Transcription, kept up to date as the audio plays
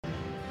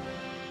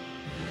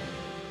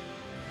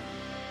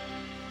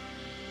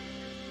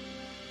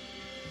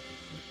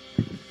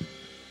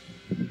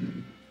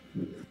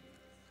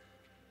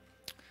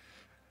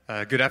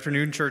Good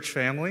afternoon, church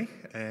family,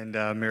 and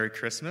Merry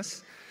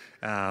Christmas.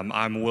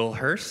 I'm Will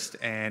Hurst,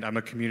 and I'm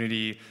a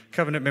community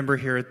covenant member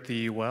here at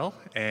the Well,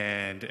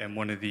 and am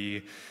one of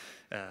the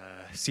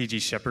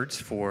CG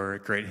shepherds for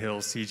Great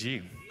Hills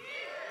CG.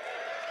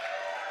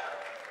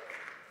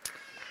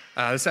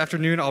 This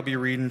afternoon, I'll be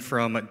reading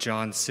from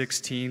John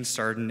 16,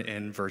 starting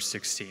in verse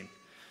 16.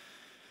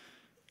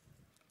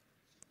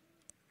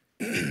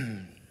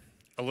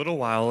 A little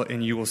while,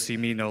 and you will see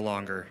me no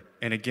longer,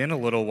 and again a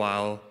little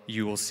while,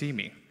 you will see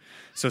me.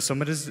 So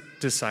some of his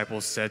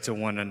disciples said to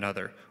one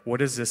another,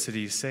 "What is this that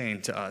he's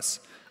saying to us?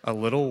 A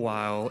little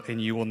while,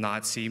 and you will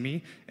not see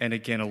me, and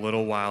again a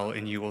little while,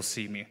 and you will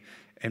see me,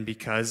 and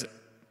because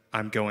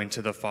I'm going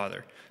to the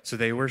Father." So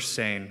they were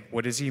saying,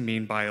 "What does he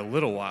mean by a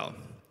little while?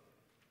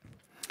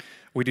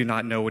 We do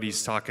not know what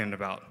he's talking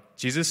about."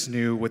 Jesus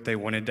knew what they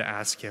wanted to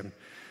ask him.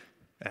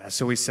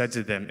 So he said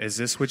to them, "Is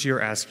this what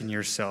you're asking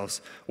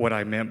yourselves, what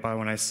I meant by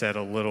when I said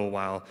a little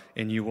while,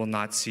 and you will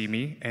not see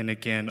me, and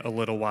again a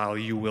little while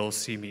you will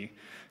see me?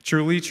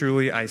 Truly,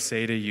 truly, I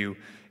say to you,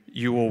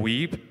 you will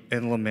weep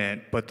and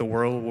lament, but the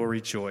world will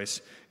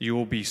rejoice. You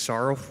will be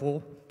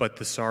sorrowful, but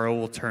the sorrow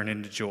will turn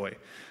into joy.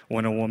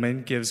 When a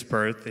woman gives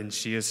birth, and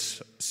she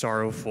is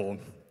sorrowful,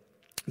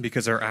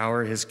 because her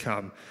hour has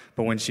come.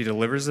 But when she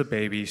delivers a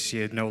baby,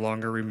 she no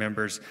longer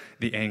remembers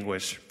the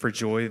anguish for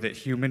joy that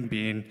human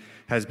being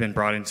has been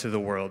brought into the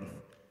world.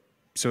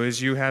 So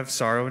as you have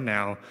sorrow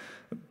now,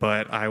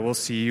 but I will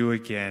see you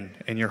again,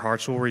 and your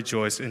hearts will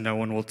rejoice, and no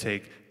one will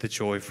take the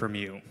joy from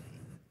you."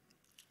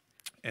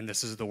 And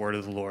this is the word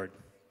of the Lord.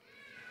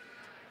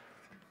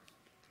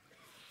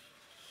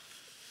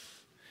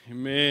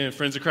 Amen.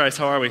 Friends of Christ,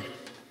 how are we?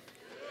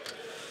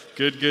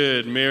 Good,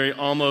 good. Merry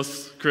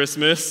almost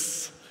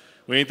Christmas.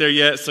 We ain't there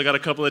yet, still got a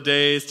couple of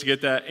days to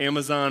get that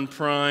Amazon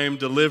Prime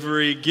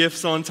delivery,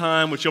 gifts on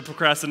time, which you'll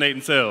procrastinate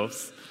in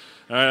selves.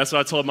 All right, that's what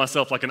I told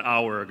myself like an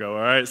hour ago,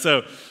 all right?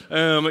 So,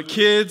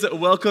 kids,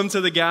 welcome to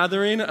the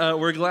gathering.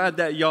 We're glad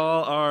that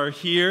y'all are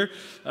here.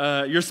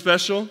 You're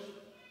special,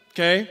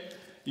 okay?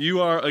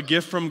 You are a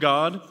gift from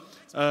God.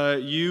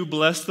 You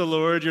bless the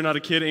Lord. You're not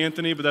a kid,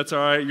 Anthony, but that's all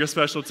right. You're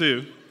special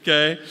too,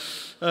 okay?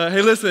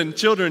 Hey, listen,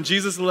 children,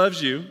 Jesus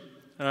loves you,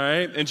 all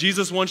right? And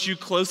Jesus wants you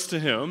close to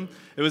him.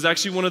 It was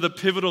actually one of the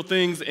pivotal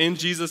things in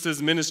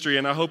Jesus' ministry,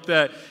 and I hope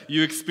that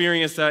you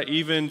experience that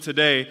even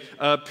today.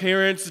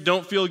 Parents,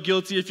 don't feel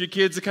guilty if your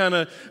kids are kind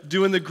of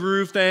doing the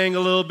groove thing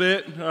a little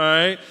bit, all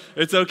right?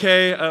 It's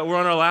okay. We're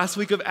on our last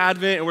week of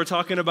Advent, and we're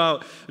talking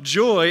about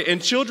joy,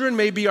 and children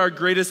may be our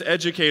greatest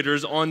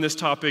educators on this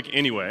topic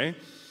anyway.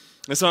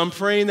 And so I'm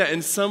praying that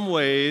in some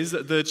ways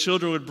the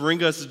children would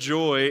bring us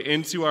joy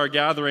into our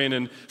gathering,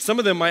 and some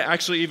of them might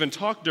actually even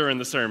talk during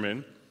the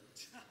sermon.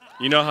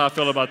 You know how I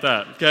feel about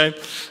that, okay?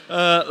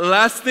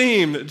 Last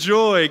theme,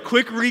 joy.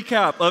 Quick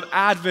recap of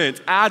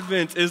Advent.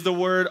 Advent is the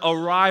word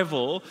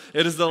arrival.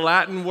 It is the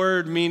Latin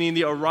word meaning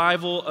the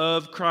arrival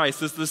of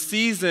Christ. It's the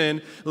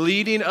season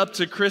leading up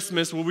to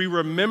Christmas where we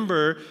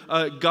remember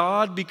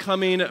God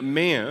becoming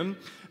man.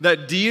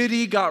 That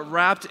deity got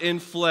wrapped in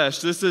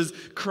flesh. This is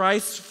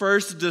Christ's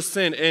first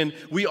descent. And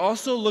we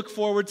also look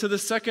forward to the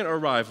second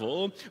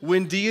arrival,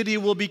 when deity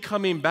will be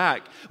coming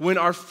back, when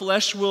our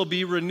flesh will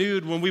be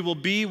renewed, when we will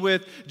be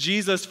with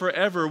Jesus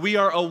forever. We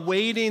are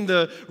awaiting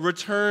the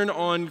return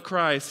on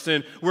Christ.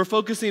 And we're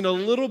focusing a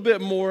little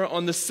bit more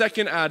on the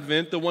second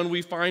Advent, the one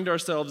we find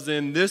ourselves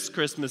in this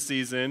Christmas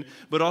season,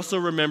 but also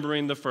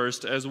remembering the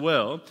first as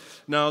well.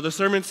 Now, the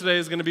sermon today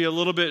is going to be a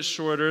little bit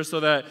shorter so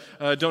that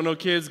don't know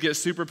kids get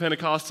super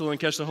Pentecostal and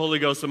catch the Holy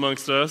Ghost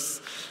amongst us,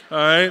 all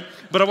right?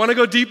 But I want to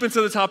go deep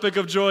into the topic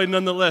of joy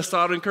nonetheless, so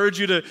I would encourage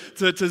you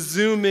to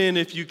zoom in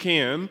if you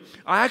can.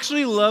 I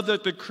actually love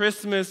that the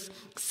Christmas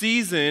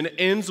season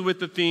ends with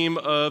the theme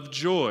of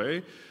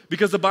joy,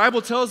 because the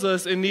Bible tells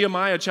us in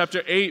Nehemiah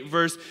chapter 8,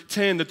 verse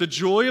 10, that the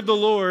joy of the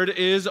Lord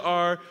is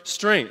our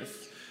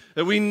strength.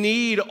 That we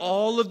need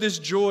all of this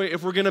joy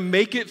if we're going to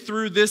make it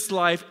through this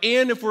life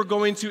and if we're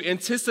going to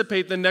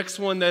anticipate the next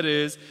one that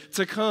is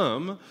to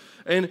come.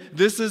 And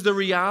this is the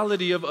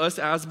reality of us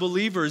as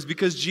believers,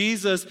 because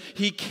Jesus,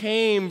 he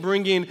came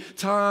bringing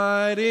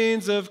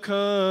tidings of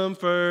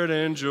comfort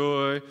and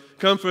joy,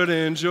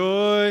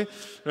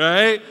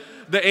 right?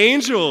 The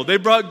angel, they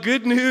brought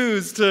good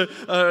news to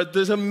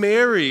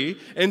Mary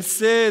and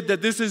said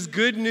that this is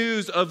good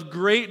news of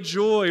great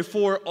joy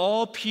for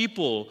all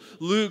people.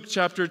 Luke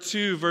chapter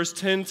 2, verse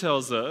 10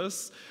 tells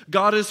us,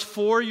 God is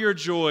for your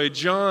joy.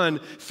 John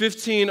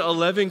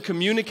 15:11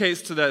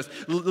 communicates to us.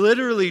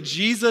 Literally,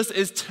 Jesus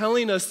is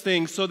telling us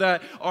things so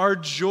that our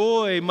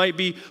joy might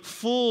be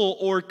full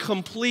or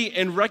complete,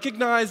 and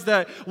recognize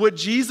that what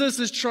Jesus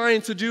is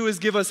trying to do is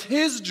give us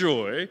his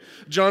joy.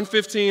 John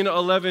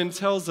 15:11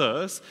 tells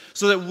us,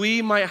 so that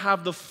we might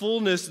have the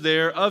fullness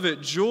there of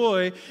it.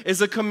 Joy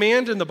is a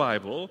command in the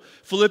Bible.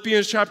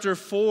 Philippians chapter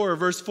 4,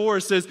 verse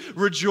 4 says,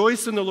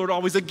 "Rejoice in the Lord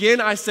always."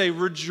 Again, I say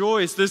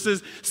rejoice. This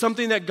is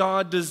something that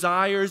God desires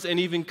and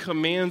even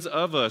commands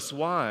of us.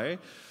 Why?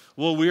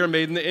 Well, we are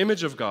made in the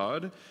image of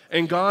God,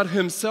 and God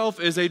himself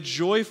is a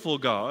joyful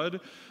God.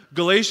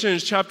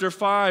 Galatians chapter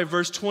 5,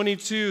 verse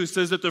 22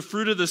 says that the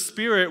fruit of the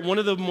Spirit, one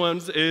of the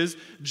ones is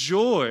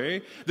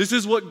joy. This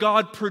is what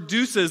God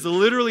produces.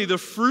 Literally, the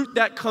fruit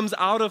that comes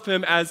out of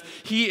him as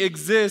he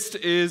exists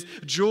is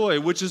joy,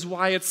 which is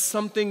why it's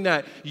something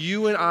that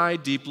you and I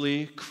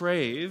deeply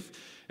crave.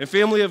 And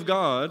family of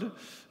God,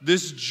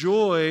 this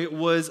joy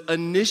was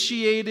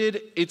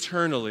initiated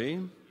eternally.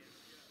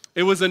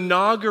 It was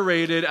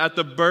inaugurated at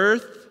the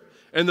birth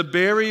and the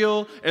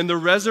burial and the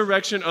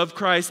resurrection of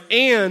Christ,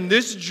 and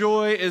this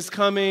joy is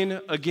coming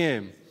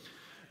again.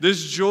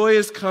 This joy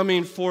is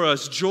coming for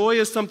us. Joy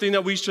is something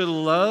that we should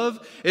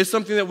love. It's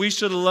something that we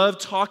should love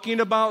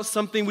talking about,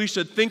 something we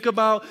should think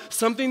about,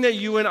 something that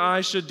you and I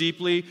should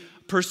deeply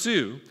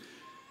pursue.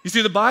 You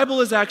see, the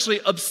Bible is actually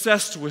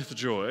obsessed with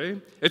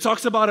joy. It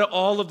talks about it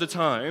all of the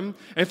time.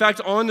 In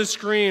fact, on the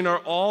screen are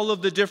all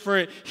of the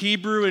different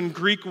Hebrew and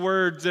Greek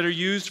words that are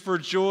used for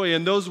joy,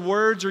 and those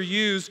words are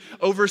used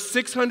over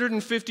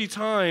 650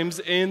 times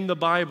in the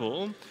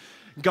Bible.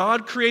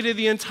 God created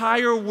the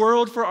entire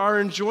world for our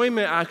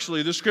enjoyment,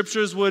 actually. The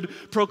scriptures would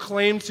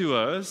proclaim to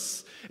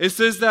us. It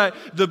says that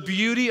the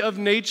beauty of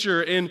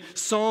nature in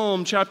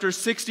Psalm chapter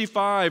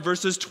 65,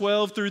 verses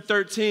 12 through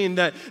 13,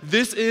 that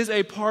this is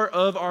a part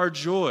of our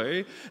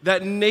joy,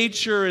 that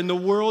nature and the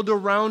world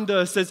around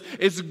us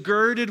is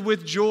girded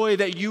with joy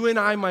that you and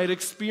I might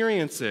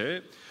experience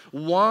it.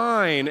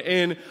 Wine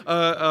in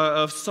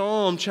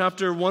Psalm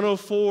chapter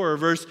 104,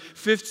 verse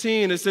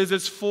 15, it says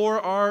it's for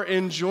our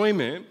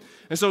enjoyment.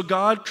 And so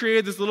God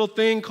created this little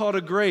thing called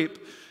a grape.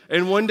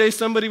 And one day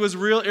somebody was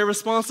real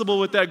irresponsible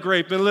with that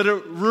grape and let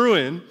it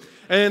ruin.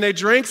 And they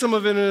drank some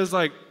of it and it was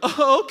like,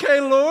 oh, okay,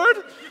 Lord.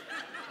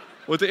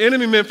 What the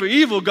enemy meant for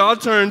evil,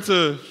 God turned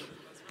to,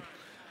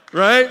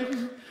 right?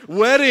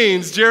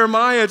 Weddings,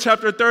 Jeremiah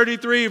chapter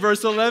 33,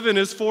 verse 11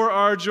 is for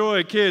our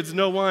joy. Kids,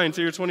 no wine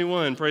till you're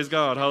 21. Praise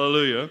God.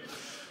 Hallelujah.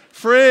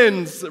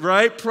 Friends,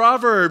 right?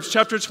 Proverbs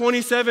chapter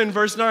 27,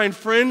 verse 9.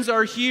 Friends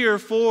are here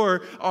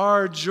for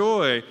our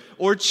joy.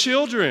 Or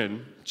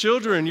children.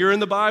 Children, you're in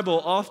the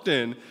Bible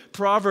often.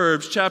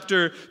 Proverbs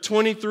chapter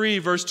 23,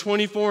 verse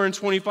 24 and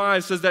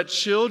 25 says that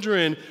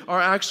children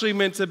are actually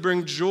meant to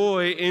bring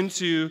joy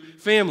into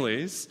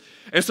families.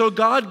 And so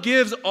God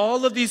gives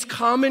all of these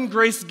common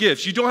grace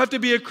gifts. You don't have to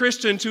be a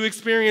Christian to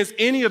experience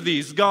any of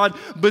these. God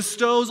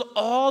bestows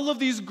all of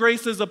these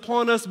graces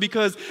upon us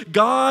because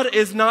God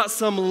is not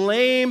some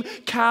lame,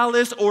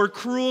 callous, or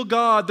cruel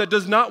God that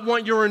does not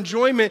want your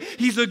enjoyment.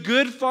 He's a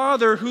good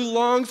Father who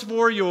longs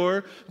for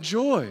your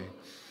joy.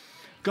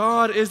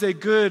 God is a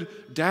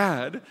good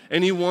dad,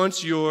 and he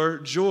wants your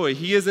joy.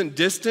 He isn't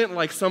distant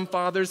like some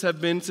fathers have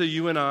been to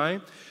you and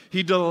I.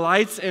 He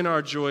delights in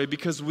our joy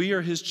because we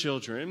are his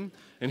children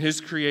and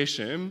his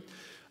creation.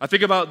 I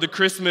think about the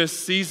Christmas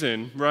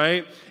season,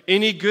 right?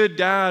 Any good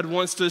dad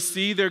wants to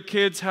see their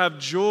kids have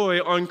joy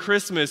on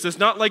Christmas. It's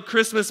not like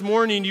Christmas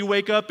morning you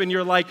wake up and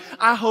you're like,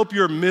 I hope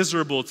you're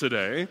miserable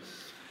today.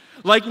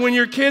 Like when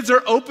your kids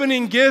are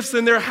opening gifts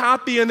and they're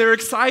happy and they're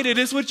excited,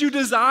 it's what you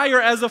desire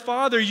as a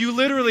father. You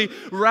literally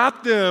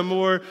wrap them,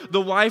 or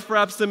the wife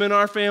wraps them in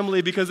our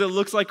family because it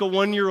looks like a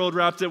 1-year-old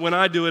wrapped it when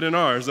I do it in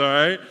ours, all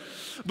right?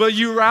 But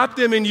you wrap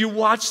them and you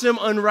watch them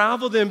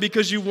unravel them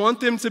because you want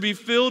them to be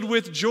filled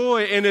with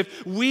joy. And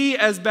if we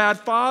as bad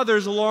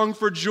fathers long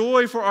for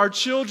joy for our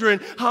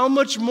children, how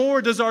much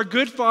more does our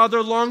good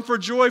Father long for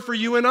joy for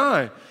you and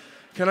I?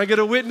 Can I get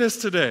a witness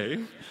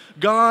today?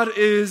 God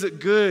is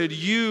good.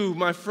 You,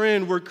 my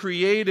friend, were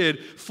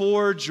created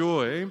for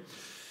joy.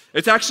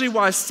 It's actually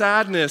why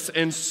sadness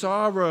and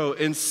sorrow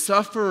and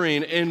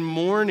suffering and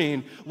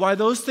mourning, why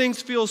those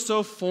things feel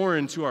so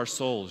foreign to our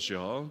souls,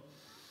 y'all.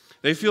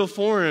 They feel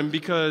foreign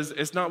because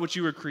it's not what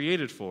you were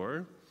created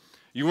for.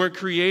 You weren't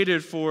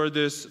created for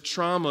this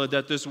trauma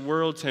that this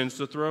world tends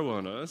to throw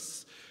on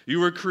us. You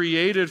were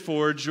created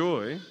for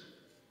joy.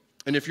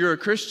 And if you're a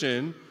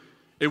Christian,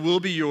 it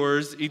will be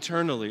yours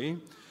eternally.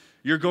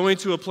 You're going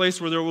to a place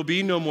where there will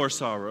be no more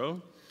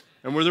sorrow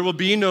and where there will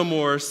be no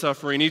more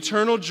suffering.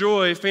 Eternal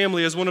joy,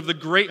 family, is one of the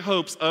great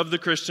hopes of the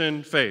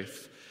Christian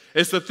faith.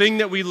 It's the thing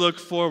that we look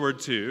forward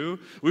to.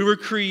 We were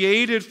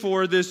created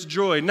for this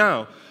joy.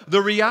 Now,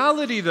 the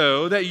reality,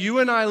 though, that you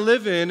and I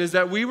live in is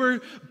that we were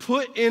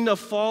put in a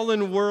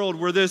fallen world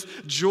where this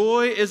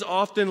joy is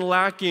often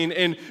lacking,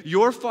 and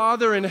your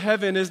Father in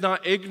heaven is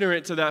not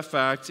ignorant to that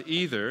fact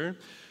either.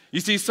 You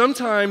see,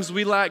 sometimes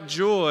we lack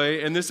joy,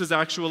 and this is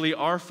actually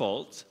our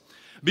fault.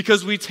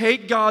 Because we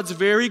take God's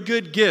very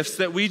good gifts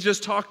that we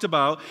just talked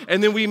about,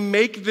 and then we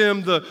make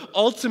them the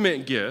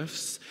ultimate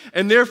gifts.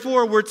 And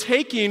therefore, we're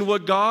taking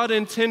what God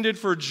intended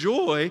for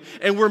joy,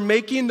 and we're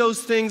making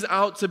those things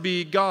out to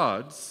be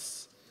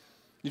God's.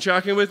 You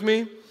tracking with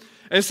me?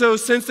 And so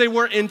since they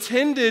weren't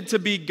intended to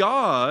be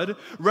God,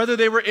 rather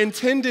they were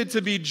intended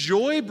to be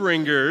joy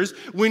bringers,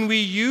 when we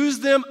use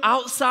them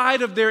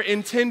outside of their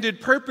intended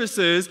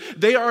purposes,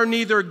 they are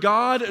neither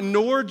God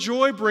nor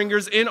joy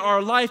bringers in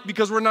our life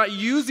because we're not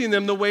using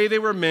them the way they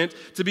were meant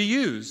to be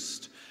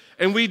used.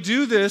 And we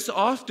do this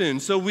often.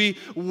 So we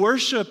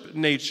worship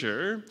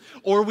nature,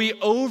 or we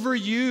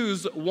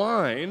overuse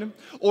wine,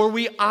 or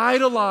we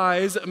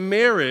idolize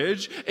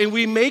marriage, and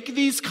we make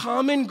these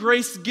common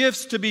grace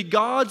gifts to be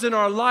gods in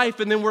our life,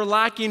 and then we're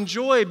lacking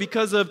joy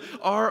because of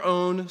our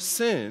own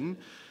sin.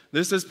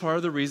 This is part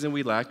of the reason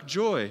we lack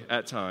joy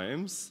at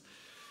times.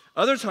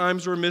 Other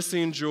times we're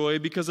missing joy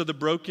because of the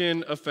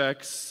broken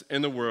effects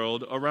in the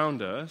world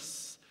around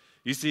us.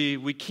 You see,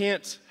 we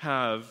can't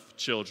have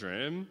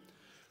children,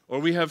 or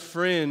we have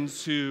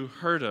friends who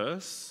hurt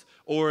us,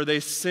 or they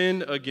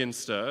sin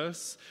against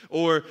us,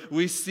 or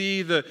we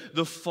see the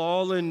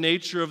fallen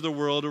nature of the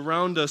world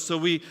around us, so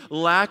we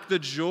lack the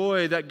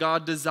joy that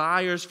God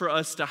desires for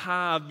us to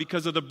have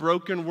because of the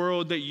broken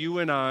world that you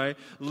and I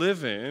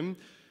live in.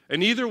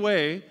 And either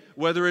way,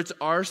 whether it's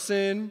our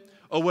sin,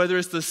 or whether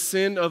it's the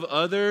sin of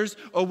others,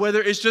 or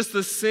whether it's just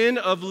the sin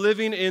of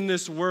living in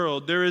this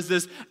world, there is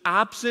this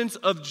absence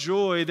of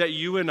joy that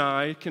you and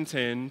I can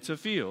tend to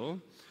feel.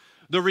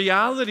 The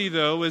reality,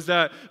 though, is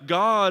that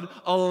God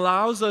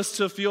allows us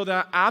to feel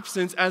that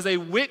absence as a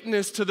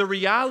witness to the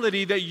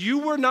reality that you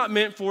were not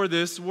meant for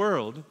this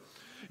world.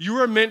 You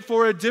are meant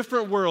for a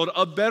different world,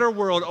 a better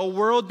world, a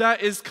world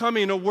that is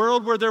coming, a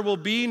world where there will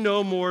be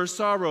no more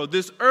sorrow.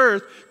 This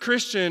earth,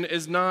 Christian,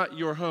 is not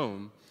your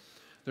home.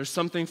 There's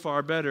something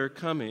far better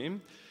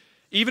coming.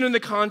 Even in the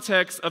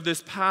context of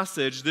this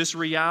passage, this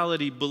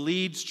reality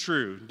bleeds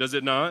true, does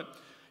it not?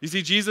 You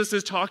see, Jesus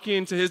is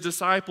talking to his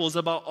disciples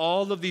about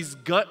all of these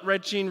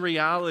gut-wrenching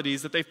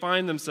realities that they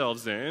find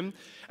themselves in.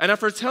 And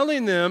after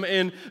telling them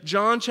in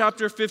John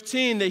chapter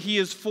 15 that he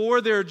is for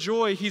their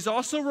joy, he's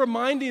also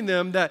reminding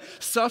them that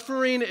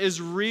suffering is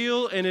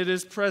real and it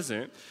is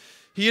present.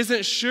 He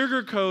isn't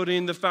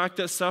sugarcoating the fact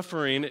that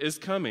suffering is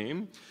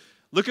coming.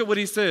 Look at what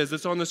he says.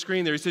 It's on the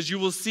screen there. He says, "You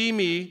will see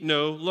me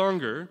no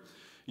longer.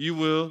 You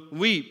will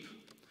weep.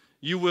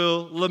 You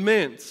will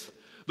lament.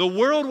 The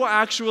world will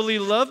actually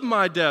love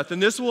my death,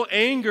 and this will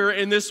anger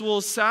and this will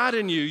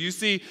sadden you." You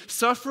see,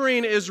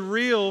 suffering is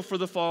real for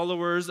the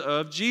followers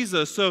of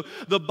Jesus. So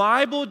the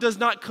Bible does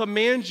not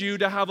command you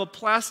to have a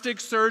plastic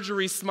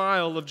surgery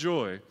smile of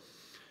joy.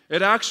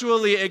 It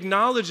actually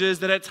acknowledges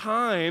that at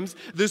times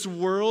this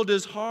world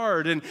is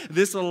hard and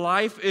this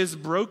life is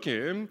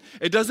broken.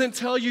 It doesn't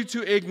tell you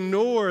to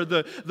ignore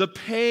the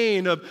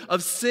pain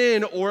of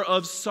sin or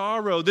of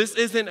sorrow. This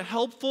isn't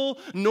helpful,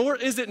 nor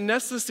is it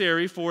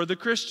necessary for the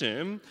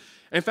Christian.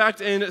 In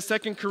fact, in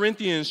 2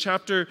 Corinthians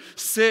chapter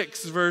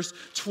 6, verse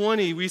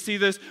 20, we see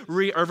this,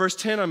 or verse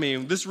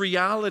 10, this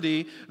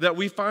reality that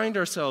we find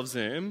ourselves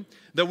in,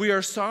 that we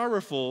are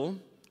sorrowful,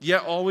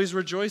 yet always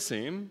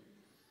rejoicing.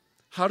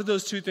 How do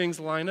those two things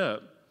line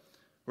up?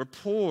 We're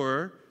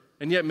poor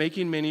and yet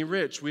making many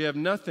rich. We have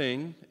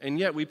nothing and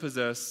yet we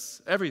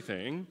possess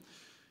everything.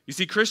 You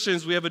see,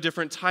 Christians, we have a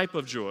different type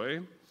of joy.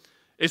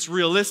 It's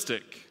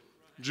realistic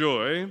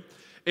joy.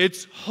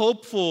 It's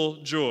hopeful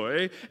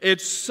joy.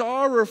 It's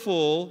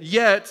sorrowful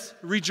yet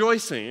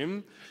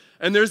rejoicing.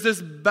 And there's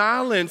this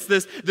balance,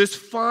 this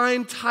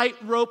fine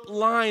tightrope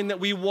line that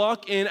we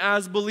walk in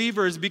as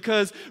believers,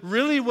 because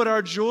really what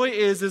our joy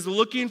is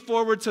looking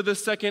forward to the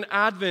second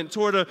advent,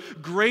 toward a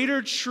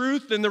greater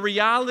truth than the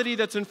reality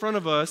that's in front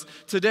of us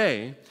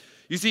today.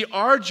 You see,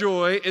 our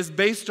joy is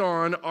based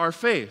on our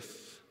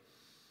faith.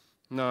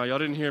 No, y'all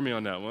didn't hear me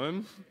on that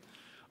one.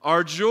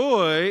 Our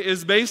joy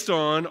is based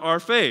on our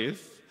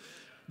faith,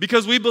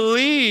 because we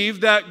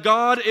believe that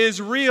God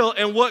is real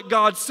and what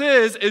God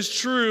says is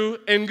true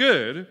and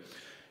good.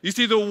 You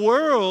see, the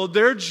world,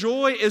 their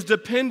joy is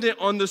dependent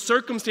on the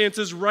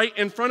circumstances right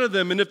in front of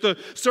them. And if the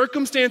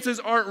circumstances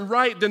aren't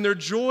right, then their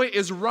joy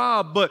is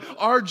robbed. But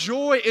our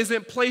joy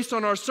isn't placed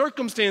on our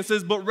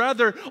circumstances, but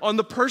rather on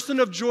the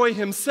person of joy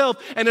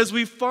himself. And as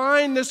we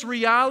find this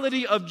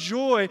reality of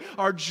joy,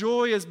 our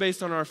joy is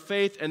based on our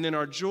faith, and then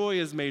our joy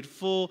is made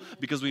full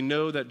because we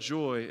know that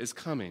joy is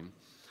coming.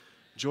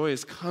 Joy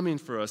is coming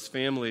for us,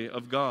 family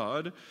of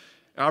God.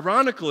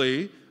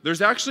 Ironically,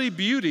 there's actually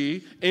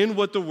beauty in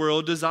what the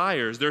world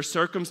desires, their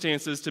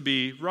circumstances to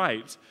be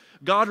right.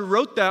 God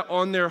wrote that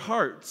on their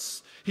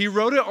hearts. He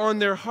wrote it on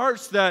their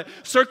hearts that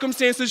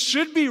circumstances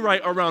should be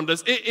right around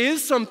us. It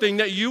is something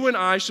that you and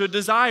I should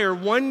desire.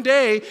 One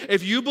day,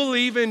 if you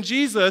believe in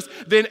Jesus,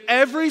 then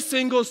every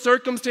single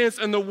circumstance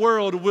in the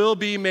world will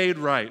be made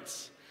right.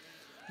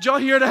 Did y'all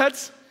hear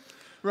that?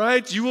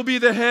 Right? You will be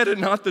the head and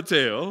not the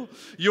tail.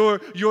 Your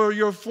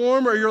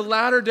former, your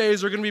latter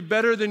days are going to be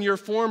better than your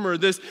former.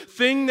 This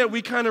thing that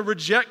we kind of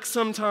reject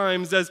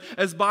sometimes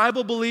as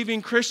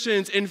Bible-believing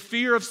Christians in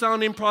fear of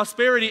sounding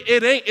prosperity,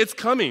 it's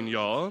coming,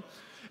 y'all.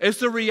 It's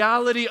the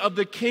reality of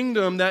the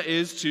kingdom that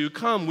is to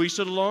come. We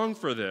should long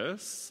for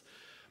this.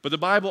 But the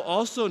Bible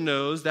also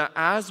knows that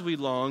as we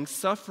long,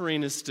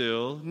 suffering is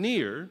still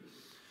near.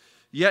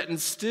 Yet and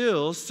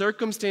still,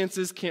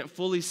 circumstances can't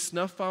fully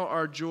snuff out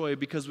our joy,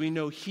 because we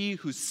know he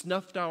who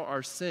snuffed out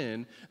our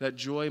sin, that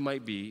joy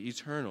might be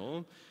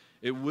eternal.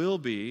 It will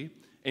be,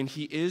 and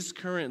he is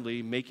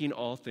currently making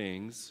all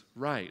things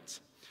right.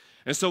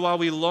 And so while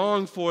we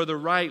long for the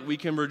right, we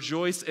can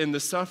rejoice in the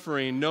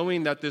suffering,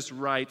 knowing that this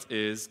right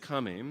is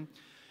coming.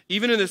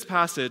 Even in this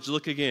passage,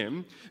 look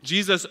again,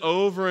 Jesus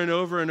over and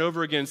over and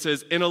over again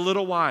says, in a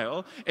little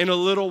while, in a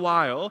little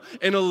while,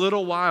 in a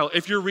little while.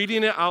 If you're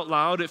reading it out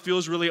loud, it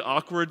feels really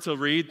awkward to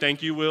read.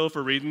 Thank you, Will,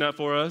 for reading that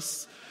for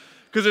us.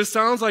 Because it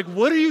sounds like,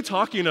 what are you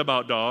talking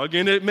about, dog?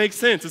 And it makes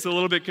sense. It's a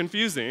little bit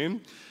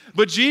confusing.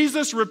 But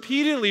Jesus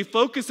repeatedly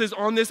focuses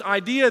on this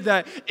idea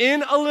that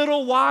in a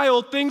little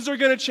while, things are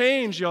going to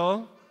change,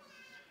 y'all.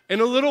 In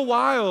a little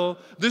while,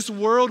 this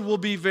world will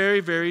be very,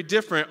 very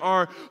different.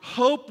 Our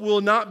hope will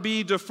not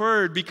be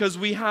deferred because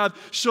we have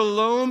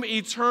shalom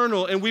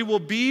eternal and we will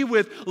be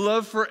with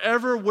love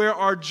forever where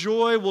our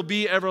joy will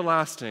be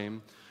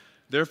everlasting.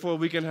 Therefore,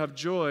 we can have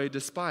joy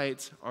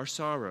despite our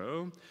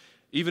sorrow.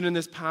 Even in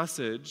this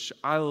passage,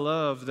 I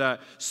love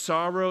that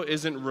sorrow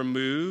isn't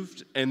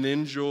removed and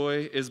then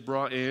joy is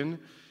brought in.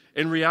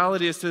 In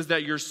reality, it says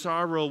that your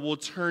sorrow will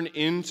turn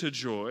into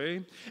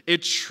joy.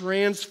 It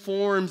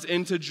transforms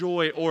into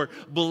joy or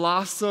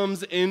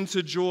blossoms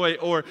into joy,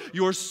 or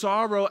your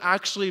sorrow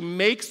actually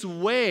makes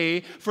way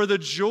for the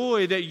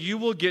joy that you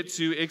will get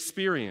to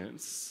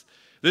experience.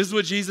 This is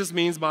what Jesus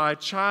means by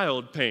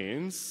child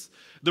pains.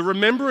 The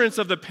remembrance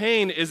of the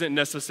pain isn't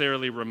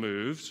necessarily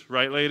removed,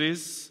 right,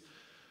 ladies?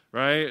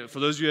 Right? For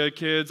those of you who had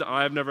kids,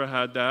 I've never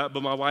had that,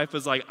 but my wife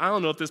is like, I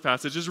don't know if this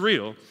passage is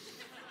real.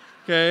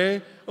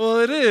 Okay?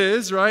 Well, it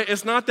is, right?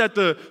 It's not that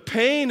the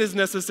pain is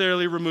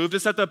necessarily removed.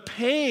 It's that the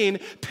pain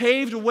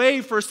paved way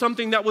for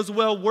something that was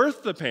well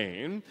worth the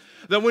pain.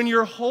 That when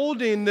you're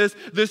holding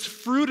this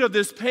fruit of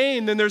this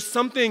pain, then there's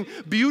something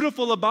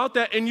beautiful about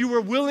that, and you were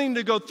willing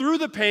to go through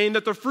the pain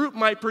that the fruit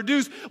might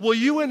produce. Well,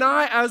 you and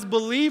I, as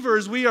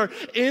believers, we are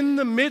in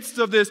the midst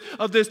of this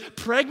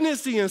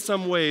pregnancy in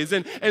some ways,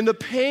 and the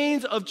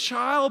pains of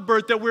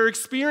childbirth that we're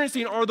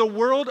experiencing are the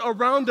world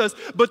around us,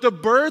 but the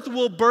birth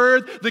will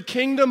birth the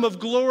kingdom of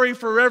glory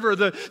forever.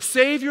 The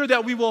Savior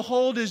that we will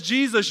hold is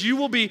Jesus. You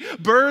will be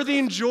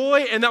birthing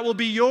joy, and that will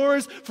be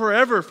yours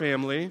forever,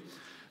 family.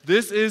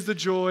 This is the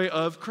joy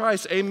of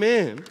Christ.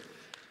 Amen.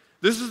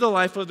 This is the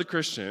life of the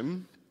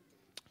Christian.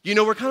 You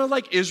know, we're kind of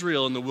like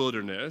Israel in the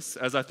wilderness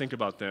as I think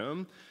about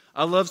them.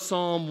 I love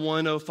Psalm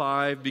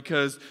 105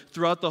 because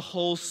throughout the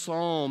whole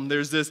psalm,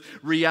 there's this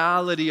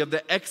reality of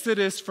the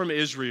exodus from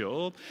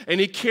Israel,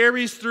 and he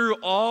carries through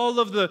all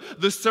of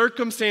the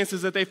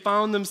circumstances that they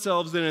found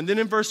themselves in. And then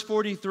in verse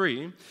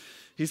 43,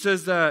 he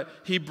says that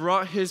he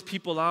brought his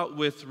people out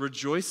with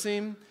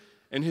rejoicing,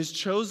 and his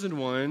chosen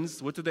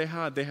ones, what did they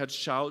have? They had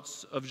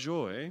shouts of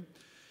joy.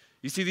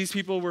 You see, these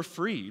people were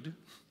freed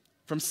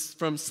from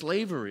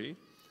slavery,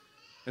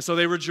 and so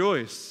they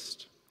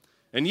rejoiced.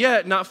 And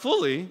yet, not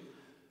fully,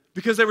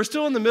 because they were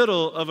still in the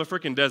middle of a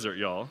freaking desert,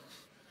 y'all.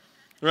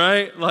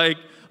 Right? Like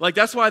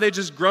that's why they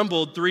just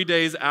grumbled 3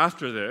 days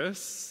after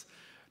this.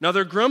 Now,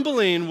 their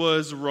grumbling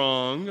was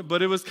wrong,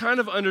 but it was kind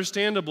of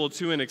understandable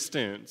to an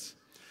extent.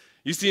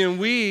 You see, and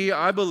we,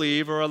 I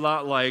believe, are a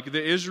lot like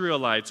the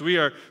Israelites. We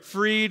are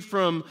freed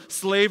from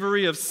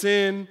slavery of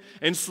sin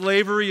and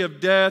slavery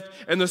of death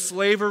and the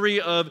slavery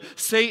of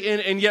Satan,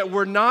 and yet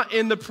we're not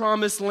in the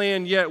promised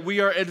land yet. We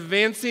are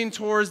advancing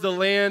towards the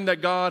land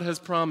that God has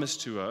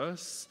promised to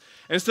us.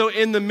 And so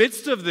in the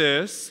midst of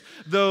this,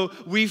 though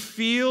we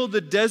feel the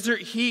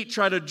desert heat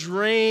try to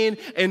drain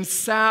and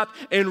sap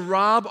and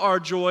rob our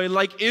joy,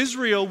 like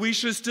Israel, we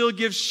should still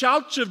give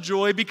shouts of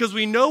joy because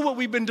we know what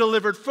we've been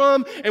delivered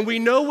from and we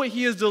know what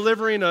he is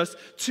delivering us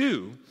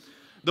to.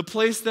 The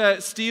place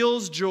that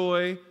steals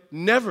joy,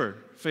 never,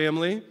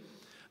 family.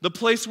 The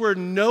place where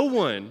no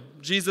one,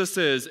 Jesus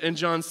says in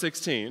John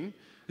 16,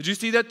 did you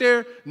see that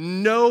there?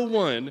 No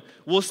one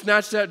will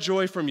snatch that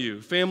joy from you,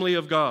 family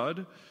of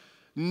God.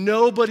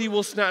 Nobody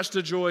will snatch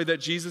the joy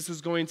that Jesus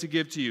is going to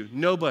give to you.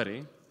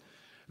 Nobody.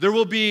 There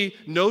will be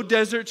no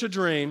desert to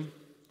drain.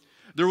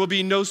 There will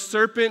be no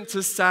serpent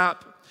to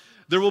sap.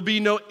 There will be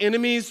no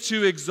enemies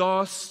to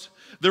exhaust.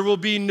 There will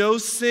be no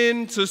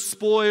sin to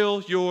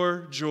spoil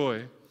your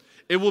joy.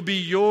 It will be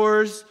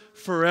yours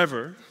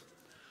forever.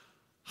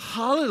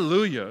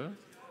 Hallelujah.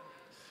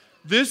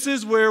 This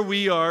is where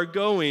we are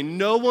going.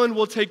 No one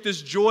will take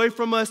this joy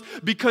from us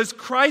because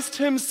Christ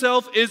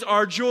himself is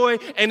our joy,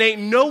 and ain't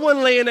no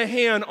one laying a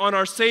hand on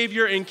our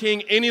Savior and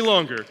King any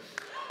longer.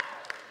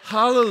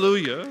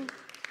 Hallelujah.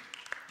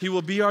 He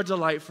will be our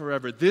delight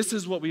forever. This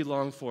is what we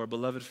long for,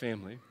 beloved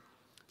family.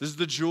 This is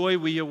the joy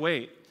we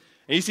await.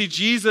 And you see,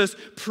 Jesus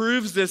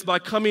proves this by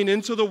coming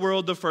into the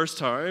world the first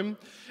time.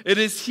 It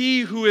is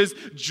he who is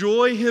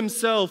joy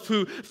himself,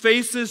 who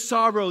faces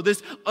sorrow,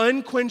 this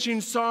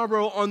unquenching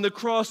sorrow on the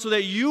cross, so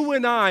that you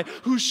and I,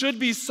 who should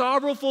be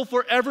sorrowful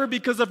forever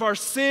because of our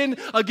sin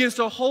against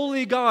a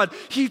holy God,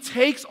 he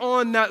takes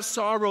on that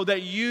sorrow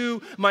that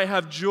you might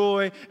have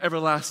joy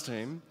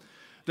everlasting,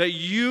 that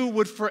you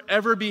would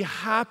forever be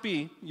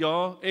happy,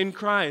 y'all, in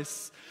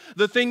Christ.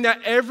 The thing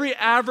that every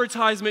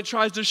advertisement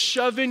tries to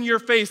shove in your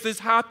face, this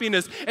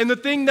happiness. And the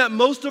thing that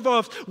most of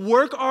us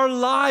work our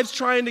lives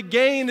trying to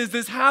gain is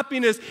this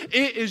happiness.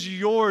 It is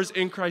yours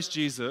in Christ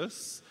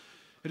Jesus.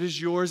 It is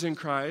yours in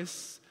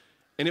Christ.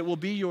 And it will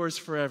be yours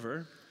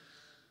forever.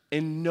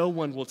 And no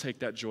one will take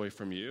that joy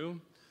from you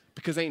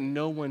because ain't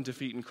no one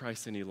defeating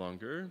Christ any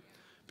longer.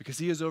 because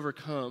he has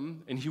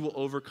overcome, and he will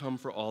overcome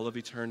for all of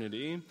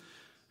eternity.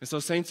 And so,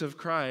 saints of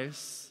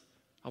Christ,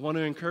 I want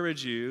to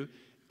encourage you,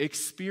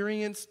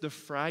 experience the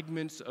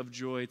fragments of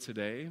joy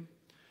today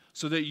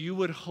so that you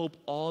would hope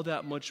all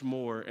that much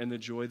more in the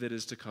joy that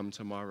is to come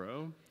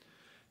tomorrow.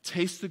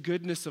 Taste the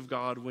goodness of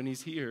God when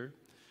he's here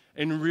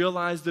and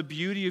realize the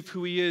beauty of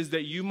who he is,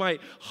 that you might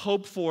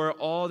hope for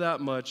all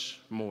that much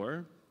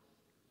more.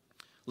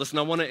 Listen,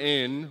 I want to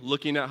end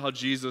looking at how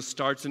Jesus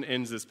starts and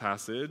ends this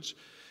passage.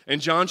 In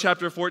John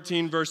chapter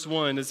 14, verse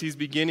 1, as he's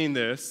beginning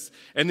this,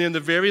 and then the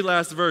very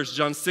last verse,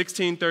 John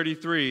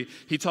 16:33,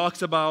 he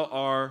talks about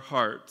our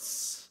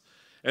hearts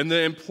and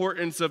the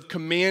importance of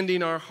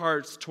commanding our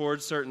hearts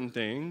towards certain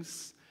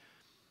things.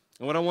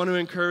 And what I want to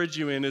encourage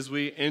you in as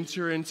we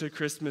enter into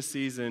Christmas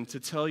season, to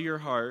tell your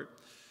heart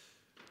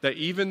that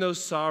even though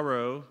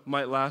sorrow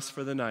might last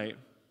for the night,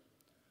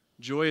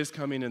 joy is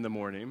coming in the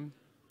morning.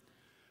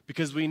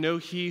 Because we know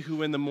he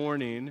who in the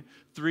morning,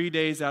 3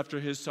 days after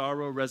his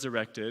sorrow,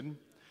 resurrected.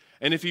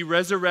 And if he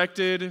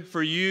resurrected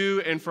for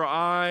you and for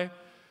I,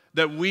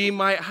 that we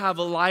might have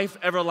a life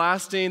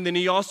everlasting, then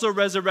he also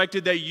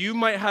resurrected that you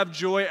might have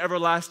joy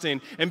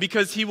everlasting. And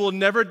because he will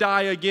never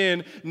die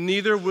again,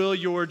 neither will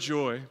your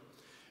joy.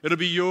 It'll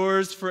be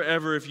yours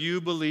forever if you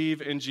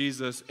believe in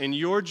Jesus. And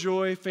your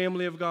joy,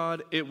 family of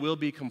God, it will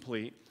be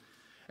complete.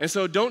 And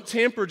so don't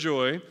tamper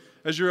joy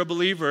as you're a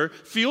believer.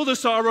 Feel the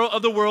sorrow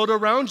of the world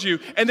around you,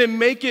 and then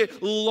make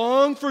it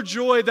long for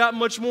joy that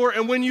much more.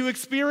 And when you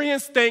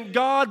experience, thank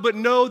God, but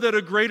know that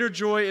a greater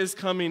joy is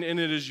coming, and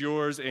it is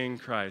yours in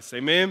Christ.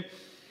 Amen?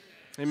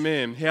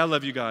 Amen. Hey, I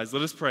love you guys.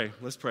 Let us pray.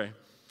 Let's pray.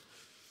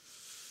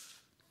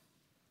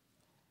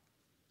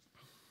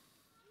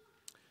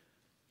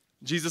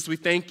 Jesus, we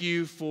thank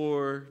you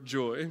for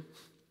joy.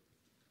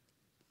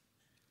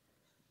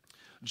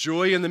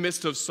 Joy in the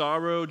midst of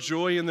sorrow,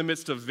 joy in the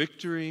midst of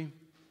victory.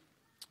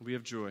 We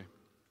have joy.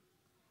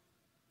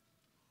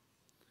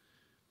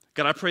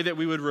 God, I pray that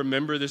we would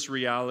remember this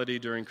reality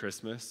during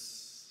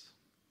Christmas.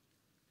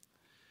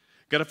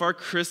 God, if our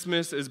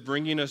Christmas is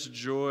bringing us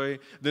joy,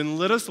 then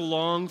let us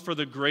long for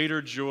the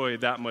greater joy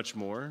that much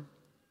more.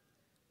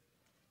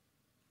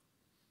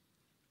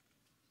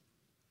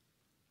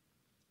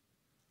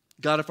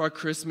 God, if our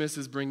Christmas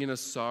is bringing us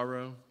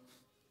sorrow,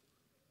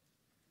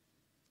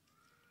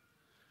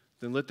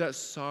 then let that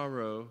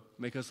sorrow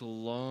make us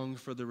long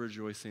for the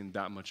rejoicing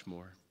that much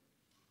more.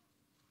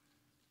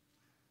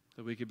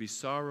 That we could be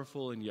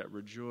sorrowful and yet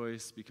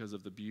rejoice because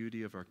of the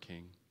beauty of our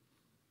King.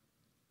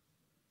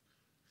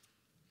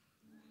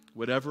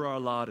 Whatever our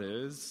lot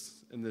is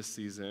in this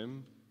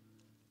season,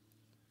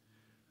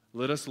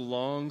 let us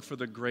long for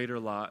the greater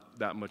lot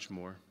that much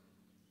more.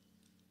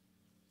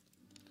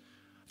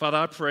 Father,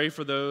 I pray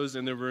for those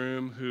in the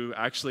room who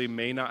actually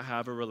may not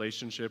have a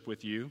relationship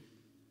with you.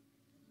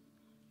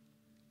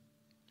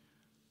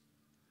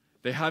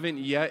 They haven't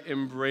yet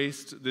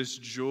embraced this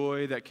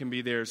joy that can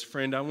be theirs.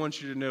 Friend, I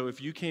want you to know,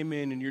 if you came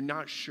in and you're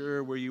not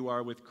sure where you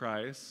are with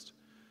Christ,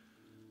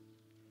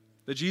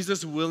 that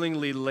Jesus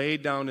willingly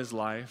laid down his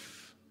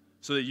life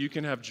so that you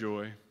can have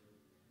joy.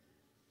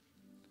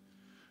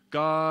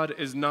 God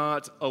is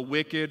not a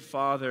wicked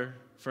father,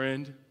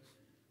 friend.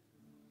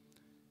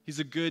 He's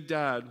a good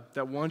dad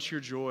that wants your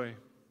joy.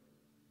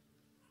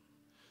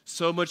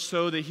 So much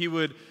so that he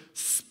would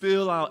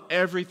spill out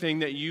everything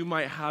that you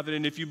might have it.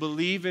 And if you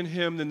believe in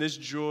him, then this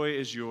joy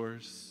is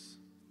yours.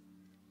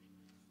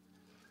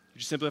 You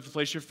just simply have to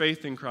place your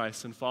faith in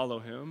Christ and follow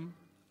him.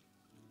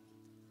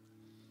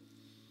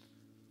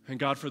 And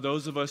God, for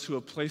those of us who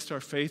have placed our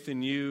faith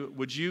in you,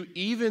 would you,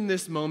 even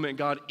this moment,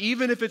 God,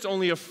 even if it's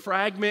only a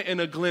fragment and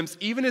a glimpse,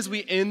 even as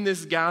we end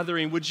this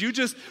gathering, would you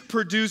just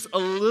produce a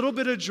little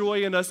bit of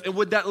joy in us? And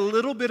would that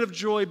little bit of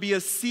joy be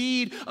a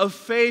seed of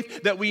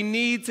faith that we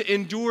need to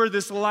endure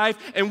this life?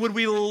 And would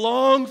we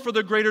long for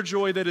the greater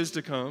joy that is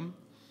to come?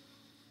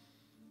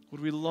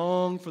 Would we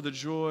long for the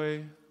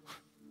joy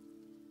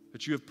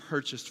that you have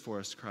purchased for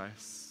us,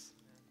 Christ?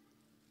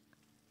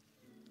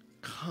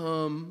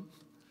 Come,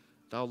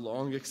 thou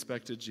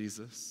long-expected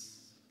Jesus.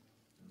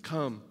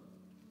 Come.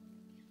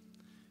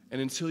 And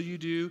until you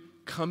do,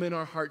 come in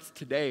our hearts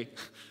today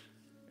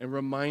and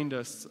remind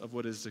us of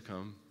what is to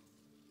come.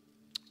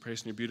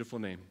 Praise in your beautiful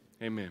name.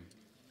 Amen.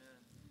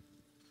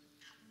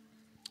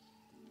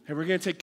 Hey, we're going to take